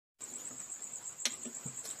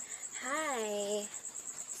Hi!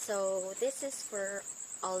 So, this is for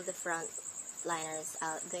all the frontliners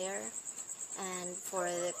out there and for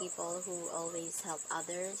the people who always help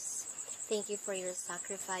others. Thank you for your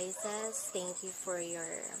sacrifices. Thank you for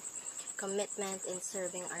your commitment in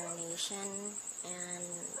serving our nation. And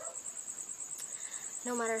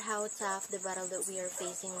no matter how tough the battle that we are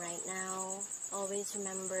facing right now, always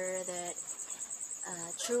remember that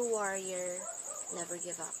a true warrior never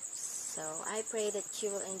give up. So I pray that you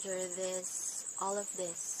will endure all of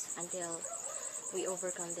this until we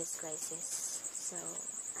overcome this crisis. So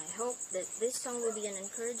I hope that this song will be an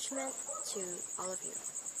encouragement to all of you.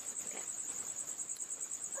 Okay.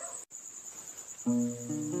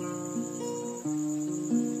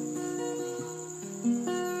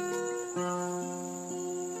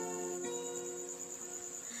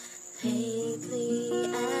 Lately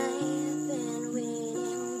I've been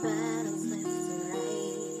winning battles left and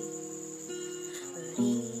right, but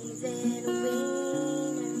even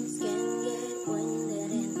winners can get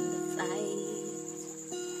wounded in the fight.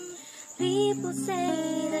 People say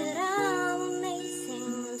that I'm amazing,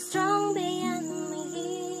 I'm strong beyond my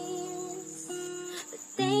years, but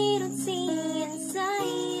they don't see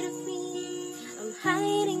inside of me, I'm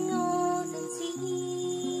hiding all the tears.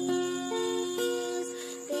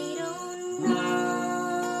 They don't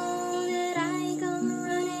know that I come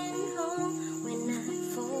running home when I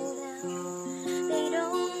fall down. They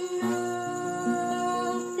don't know,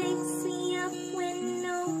 picks me up when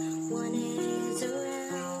no one is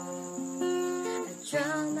around. I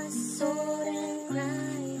draw my sword and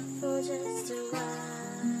cry for just a while.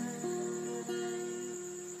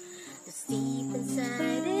 'Cause deep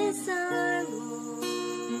inside this armor,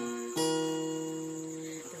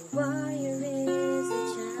 the warrior is a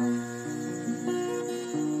child.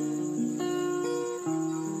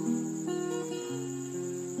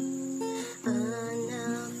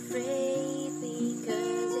 Unafraid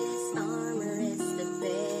because his armor is the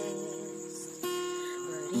best,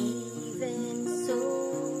 but even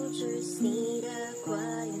soldiers need a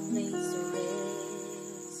quiet place to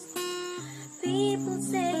rest. People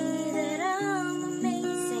say that I'm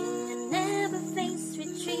amazing, I never face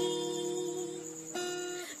retreat,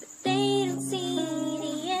 but they don't see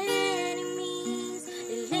the enemies,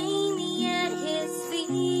 they lay me at his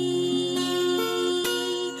feet.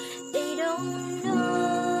 They don't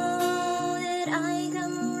know that I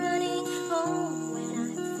come running home when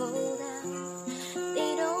I fall down.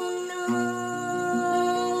 They don't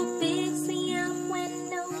know, picks me up when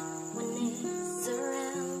no one is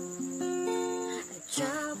around. I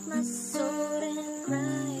drop my sword and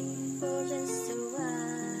cry